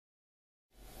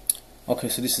Okay,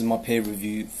 so this is my peer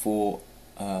review for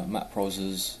Matt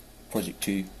Possers Project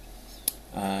 2,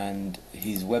 and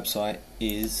his website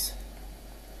is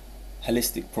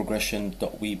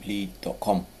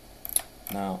holisticprogression.weebly.com.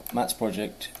 Now, Matt's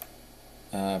project,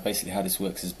 basically how this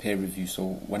works is peer review. So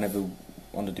whenever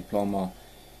on the Diploma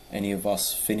any of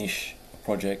us finish a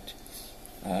project,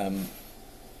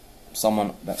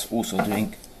 someone that's also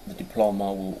doing the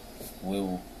Diploma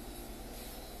will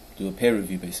do a peer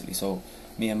review basically. So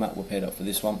me and Matt were paired up for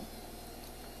this one.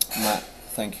 Matt,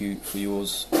 thank you for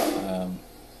yours,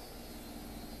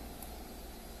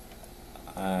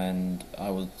 and I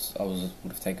would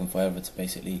have taken forever to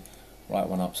basically write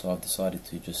one up, so I've decided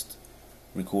to just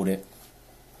record it.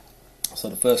 So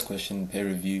the first question, peer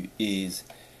review, is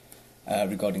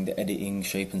regarding the editing,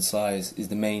 shape and size. Is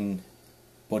the main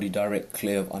body direct,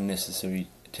 clear of unnecessary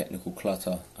technical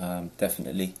clutter?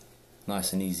 Definitely,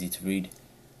 nice and easy to read.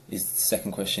 Is the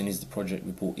second question, is the project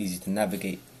report easy to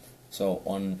navigate? So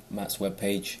on Matt's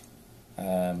webpage,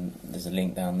 there's a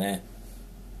link down there.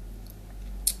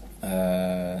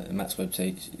 Matt's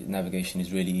website navigation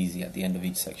is really easy. At the end of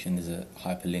each section there's a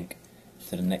hyperlink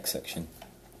to the next section.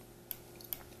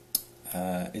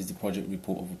 Is the project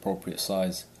report of appropriate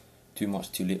size? Too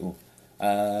much, too little?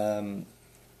 I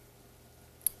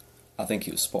think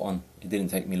it was spot on. It didn't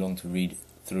take me long to read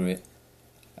through it.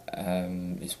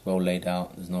 It's well laid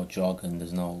out, there's no jargon,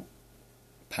 there's no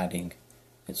padding,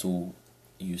 it's all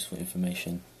useful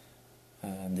information,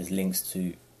 and there's links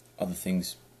to other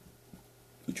things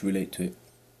which relate to it.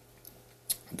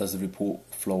 Does the report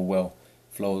flow well?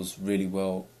 Flows really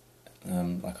well.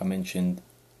 Like I mentioned,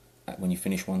 when you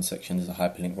finish one section there's a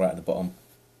hyperlink right at the bottom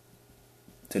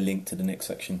to link to the next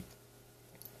section.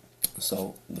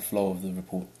 So the flow of the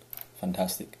report,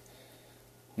 fantastic.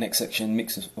 Next section,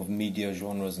 mix of media,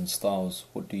 genres and styles.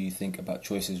 What do you think about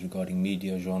choices regarding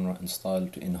media, genre and style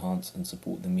to enhance and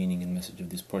support the meaning and message of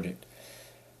this project?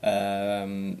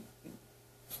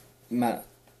 Matt's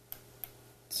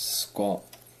got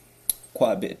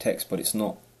quite a bit of text, but it's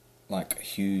not like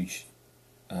huge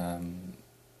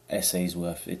essays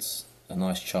worth. It's a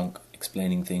nice chunk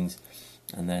explaining things,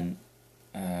 and then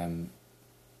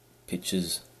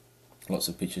pictures, lots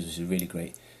of pictures, which is really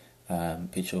great.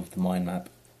 Picture of the mind map,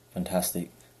 fantastic,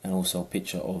 and also a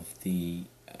picture of the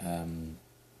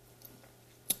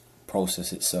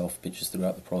process itself, pictures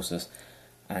throughout the process,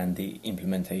 and the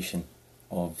implementation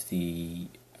of the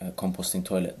composting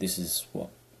toilet. This is what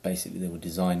basically they were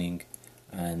designing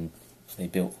and they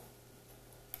built.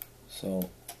 So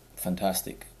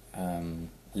fantastic.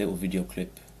 Little video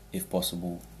clip if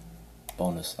possible,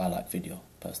 bonus. I like video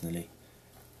personally.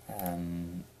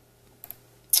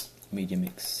 Media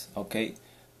mix, okay.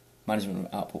 Management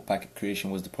of output packet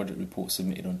creation. Was the project report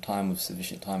submitted on time with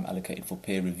sufficient time allocated for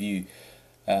peer review?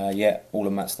 Yeah, all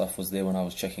of Matt's stuff was there when I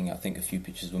was checking. I think a few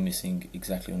pictures were missing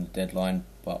exactly on the deadline,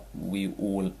 but we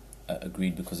all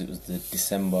agreed because it was the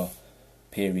December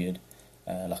period,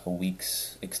 like a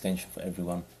week's extension for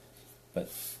everyone. But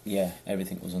yeah,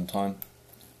 everything was on time.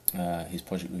 His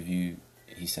project review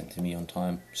he sent to me on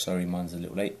time. Sorry, mine's a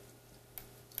little late.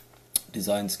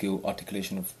 Design skill,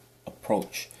 articulation of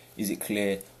approach. Is it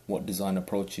clear what design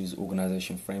approaches,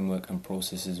 organisation framework and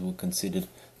processes were considered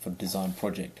for the design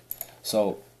project?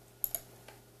 So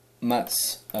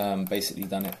Matt's basically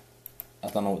done it. I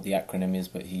don't know what the acronym is,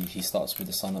 but he starts with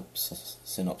the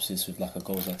synopsis with like a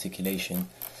goals articulation,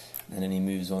 and then he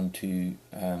moves on to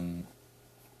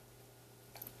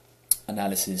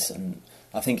analysis, and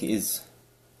I think it is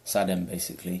SADM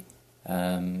basically.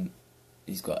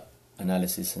 He's got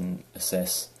analysis and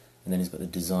assess, and then he's got the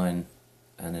design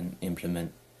and then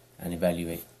implement and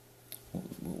evaluate,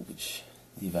 which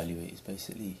the evaluate is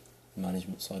basically the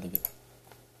management side of it.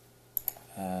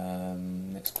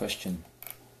 Next question.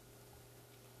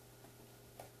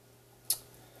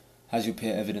 Has your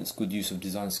peer evidenced good use of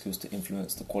design skills to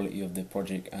influence the quality of their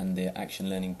project and their action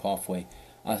learning pathway?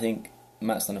 I think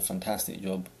Matt's done a fantastic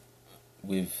job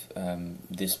with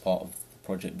this part of the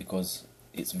project, because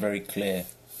it's very clear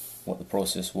what the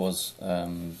process was,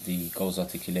 the goals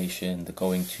articulation, the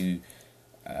going to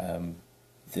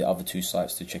the other two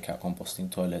sites to check out composting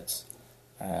toilets,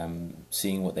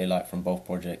 seeing what they like from both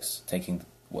projects, taking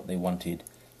what they wanted,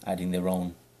 adding their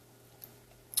own,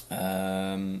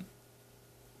 and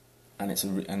it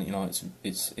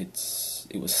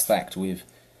was stacked with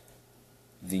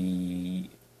the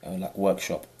like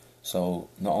workshop. So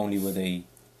not only was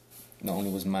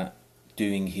Matt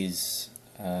doing his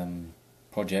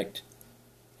project,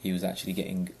 he was actually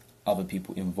getting other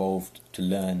people involved to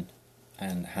learn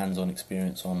and hands-on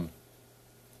experience on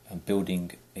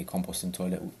building a composting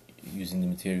toilet using the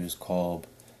materials cob,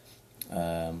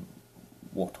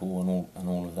 wattle and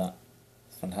all of that.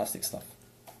 It's fantastic stuff.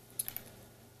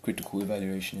 Critical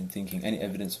evaluation in thinking. Any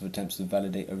evidence of attempts to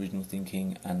validate original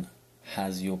thinking, and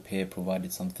has your peer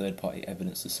provided some third-party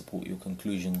evidence to support your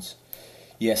conclusions?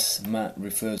 Yes, Matt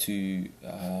referred to,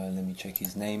 let me check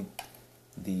his name,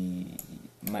 the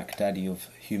Mac Daddy of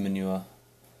Humanure,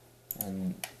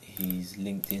 and he's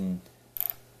linked in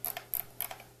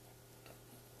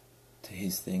to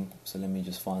his thing, so let me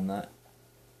just find that.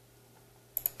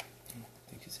 I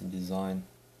think it's in design.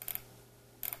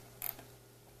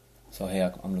 So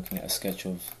here I'm looking at a sketch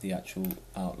of the actual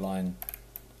outline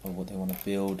of what they want to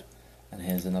build, and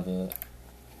here's another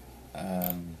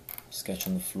sketch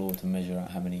on the floor to measure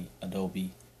out how many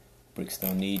adobe bricks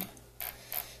they'll need.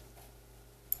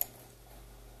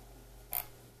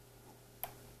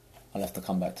 I'll have to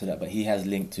come back to that, but he has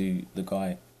linked to the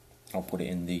guy, I'll put it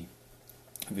in the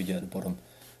video at the bottom,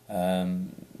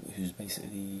 who's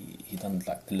basically, he done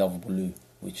like the lovable loo,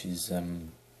 which is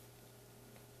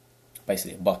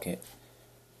basically a bucket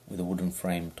with a wooden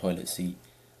frame, toilet seat,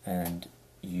 and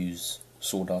use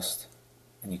sawdust,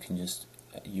 and you can just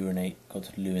urinate, go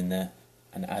to the loo in there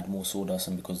and add more sawdust,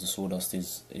 and because the sawdust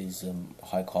is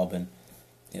high carbon,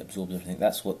 it absorbs everything.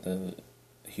 That's what the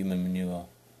Human Manure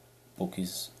book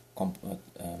is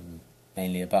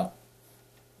mainly about,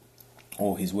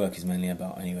 or his work is mainly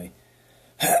about anyway.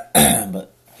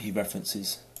 But he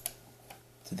references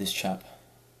to this chap.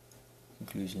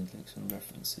 Conclusions, links and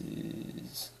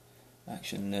references.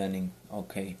 Action learning.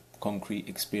 Okay. Concrete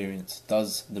experience.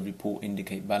 Does the report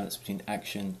indicate balance between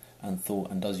action and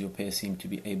thought, and does your peer seem to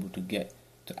be able to get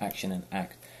to action and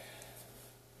act?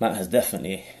 Matt has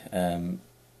definitely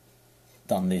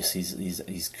done this.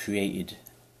 He's created,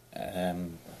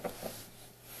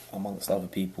 amongst other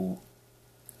people,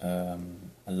 a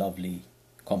lovely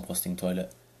composting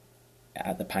toilet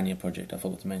at the Panya Project. I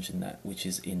forgot to mention that, which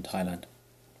is in Thailand.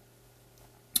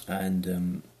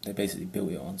 And they basically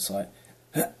built it on site.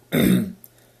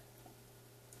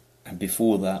 And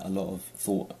before that, a lot of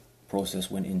thought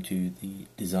process went into the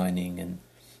designing and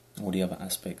all the other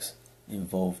aspects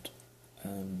involved,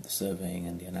 the surveying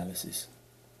and the analysis.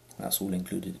 That's all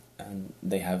included, and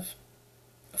they have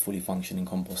a fully functioning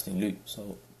composting loop,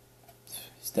 so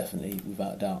it's definitely,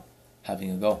 without doubt,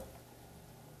 having a go.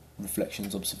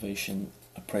 Reflections, observation,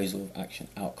 appraisal of action,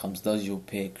 outcomes. Does your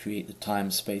peer create the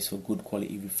time, space for good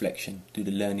quality reflection? Do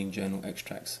the learning journal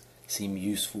extracts seem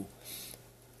useful?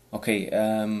 Okay,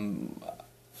 I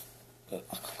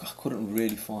couldn't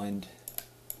really find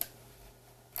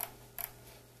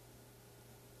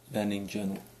learning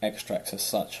journal extracts as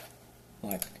such,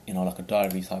 like, you know, like a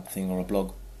diary type thing or a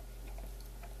blog.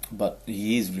 But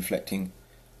he is reflecting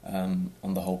on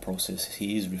the whole process.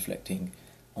 He is reflecting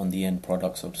on the end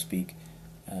product, so to speak.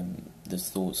 The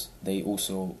thoughts. He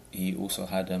also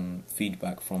had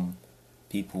feedback from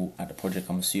people at the project,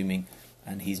 I'm assuming,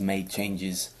 and he's made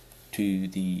changes to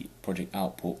the project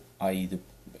output, i.e.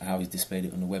 how he's displayed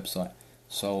it on the website.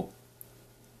 So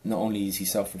not only is he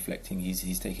self-reflecting,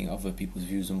 he's taking other people's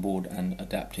views on board and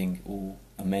adapting or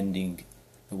amending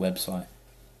the website,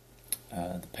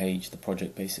 the page, the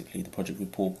project, basically the project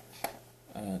report,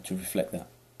 to reflect that.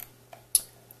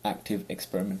 Active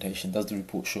experimentation. Does the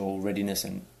report show readiness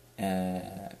and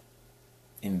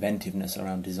inventiveness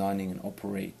around designing and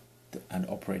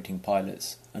operating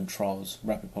pilots and trials,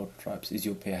 rapid prototypes? Is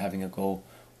your peer having a goal,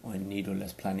 or in need of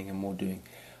less planning and more doing?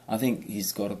 I think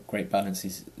he's got a great balance.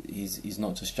 He's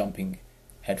not just jumping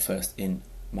headfirst in.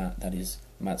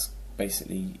 Matt's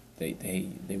basically they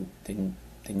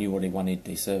knew what they wanted.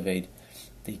 They surveyed.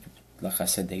 Like I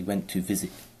said, they went to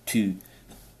visit 2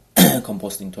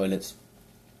 composting toilets,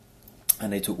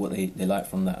 and they took what they liked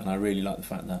from that. And I really like the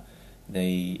fact that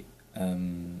they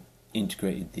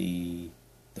integrated the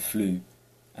flue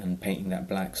and painting that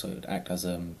black, so it would act as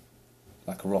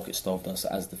like a rocket stove does.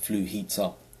 As the flue heats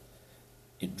up,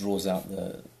 it draws out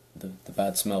the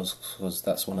bad smells, because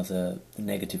that's one of the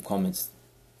negative comments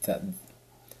that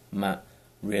Matt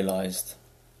realised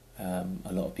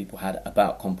a lot of people had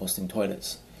about composting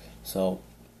toilets. So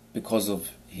because of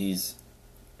his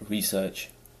research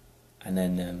and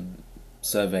then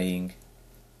surveying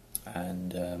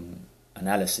and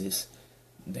analysis,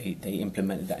 they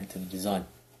implemented that into the design,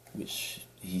 which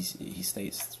he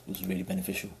states was really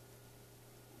beneficial.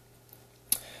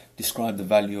 Describe the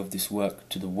value of this work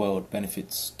to the world,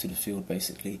 benefits to the field,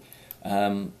 basically.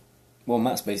 Well,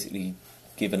 Matt's basically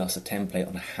given us a template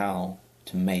on how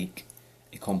to make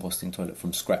a composting toilet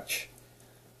from scratch,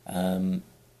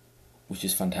 which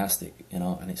is fantastic, you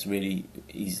know, and it's really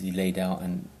easily laid out,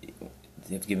 and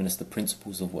they've given us the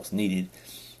principles of what's needed,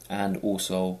 and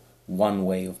also one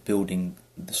way of building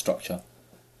the structure.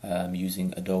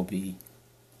 using Adobe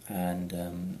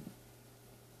and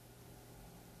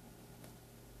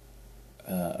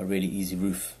a really easy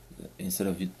roof. Instead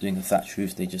of doing a thatch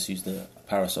roof, they just used a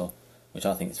parasol, which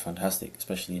I think is fantastic,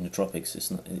 especially in the tropics. It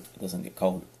doesn't get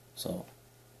cold, so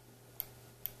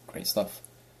great stuff.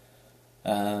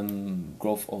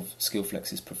 Growth of skill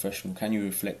flex is professional. Can you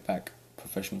reflect back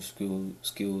professional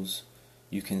skills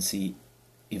you can see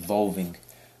evolving?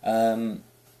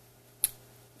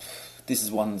 This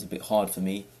is one that's a bit hard for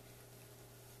me.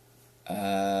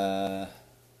 I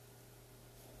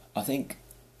think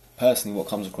personally what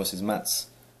comes across is Matt's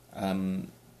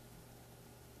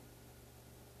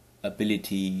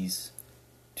abilities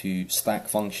to stack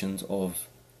functions of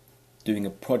doing a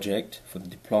project for the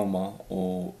diploma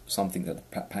or something that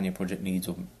the Panya Project needs,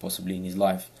 or possibly in his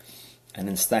life, and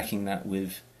then stacking that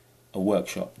with a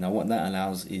workshop. Now what that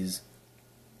allows is,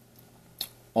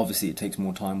 obviously it takes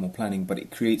more time, more planning, but it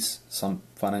creates some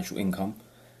financial income,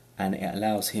 and it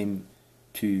allows him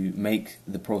to make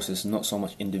the process not so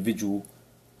much individual,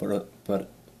 but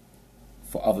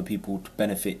for other people to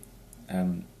benefit,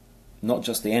 not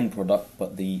just the end product,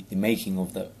 but the making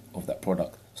of that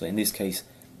product. So in this case,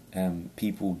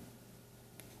 people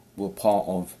were part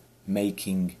of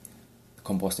making the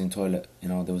composting toilet. You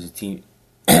know, there was a team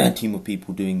of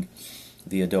people doing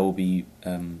the Adobe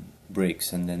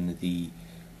bricks, and then the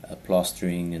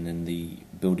plastering, and then the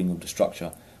building of the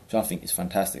structure, which I think is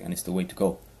fantastic, and it's the way to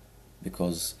go,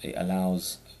 because it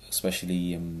allows,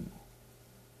 especially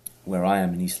where I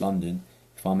am in East London,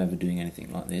 if I'm ever doing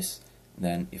anything like this,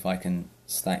 then if I can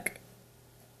stack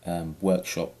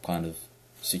workshop kind of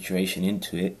situation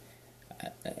into it,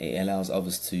 it allows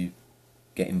others to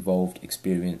get involved,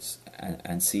 experience,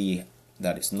 and see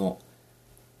that it's not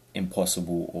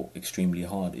impossible or extremely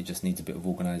hard. It just needs a bit of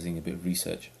organising, a bit of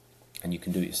research, and you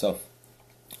can do it yourself.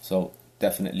 So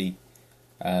definitely,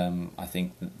 I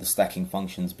think the stacking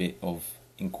functions bit of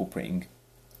incorporating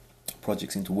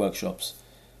projects into workshops,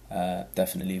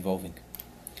 definitely evolving.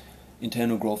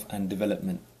 Internal growth and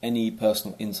development. Any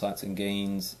personal insights and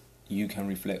gains you can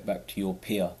reflect back to your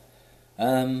peer?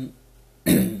 I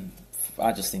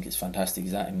just think it's fantastic.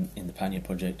 He's out in the Panya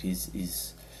Project.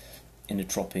 He's in the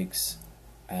tropics.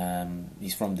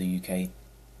 He's from the UK.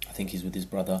 I think he's with his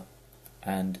brother,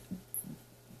 and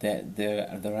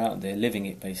they're out there living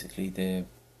it. Basically, they're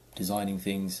designing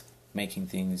things, making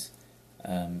things,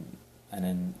 and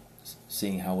then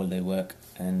seeing how well they work.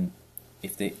 And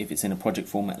if it's in a project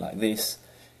format like this,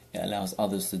 it allows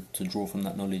others to draw from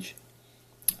that knowledge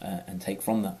and take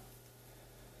from that.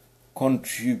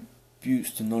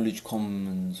 Contributes to knowledge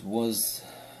commons. Was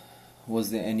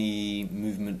there any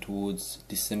movement towards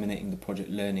disseminating the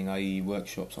project learning, i.e.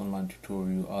 workshops, online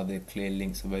tutorial? Are there clear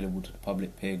links available to the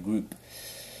public peer group?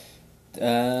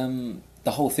 The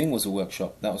whole thing was a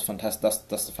workshop. That was fantastic.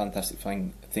 That's the fantastic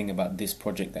thing about this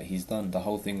project that he's done. The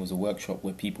whole thing was a workshop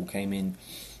where people came in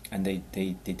and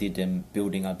they did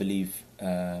building. I believe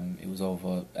it was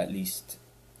over at least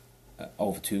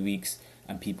over 2 weeks,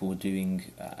 and people were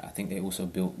doing. I think they also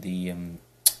built the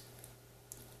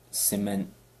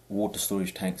cement water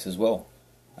storage tanks as well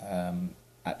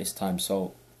at this time.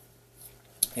 So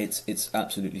it's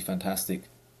absolutely fantastic.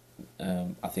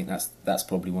 I think that's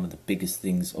probably one of the biggest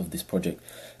things of this project,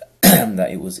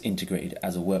 that it was integrated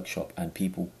as a workshop and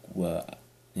people were,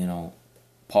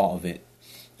 part of it,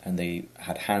 and they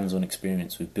had hands-on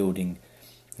experience with building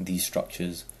these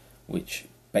structures, which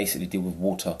basically deal with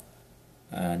water,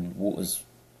 and water's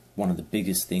one of the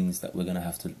biggest things that we're going to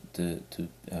have to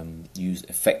use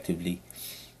effectively.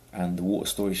 And the water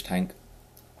storage tank,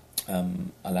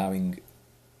 allowing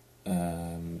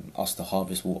us to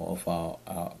harvest water off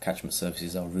our catchment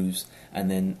surfaces, our roofs, and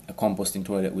then a composting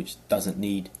toilet which doesn't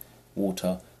need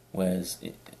water, whereas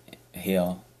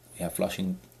here we have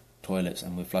flushing toilets,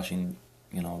 and we're flushing,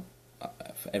 for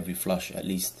every flush at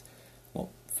least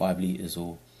 5 litres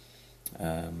or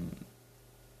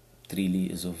 3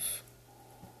 litres of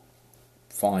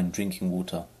fine drinking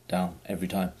water down every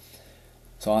time.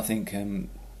 So I think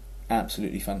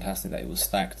absolutely fantastic that it was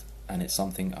stacked, and it's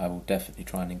something I will definitely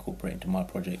try and incorporate into my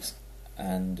projects,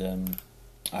 and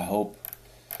I hope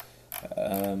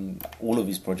all of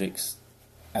his projects,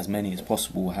 as many as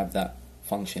possible, will have that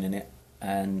function in it,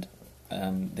 and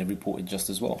they're reported just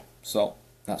as well. So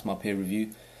that's my peer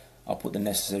review. I'll put the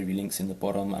necessary links in the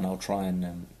bottom, and I'll try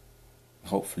and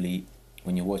hopefully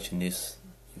when you're watching this,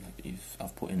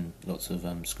 I've put in lots of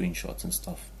screenshots and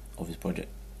stuff of his project.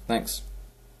 Thanks.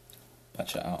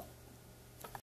 Patch it out.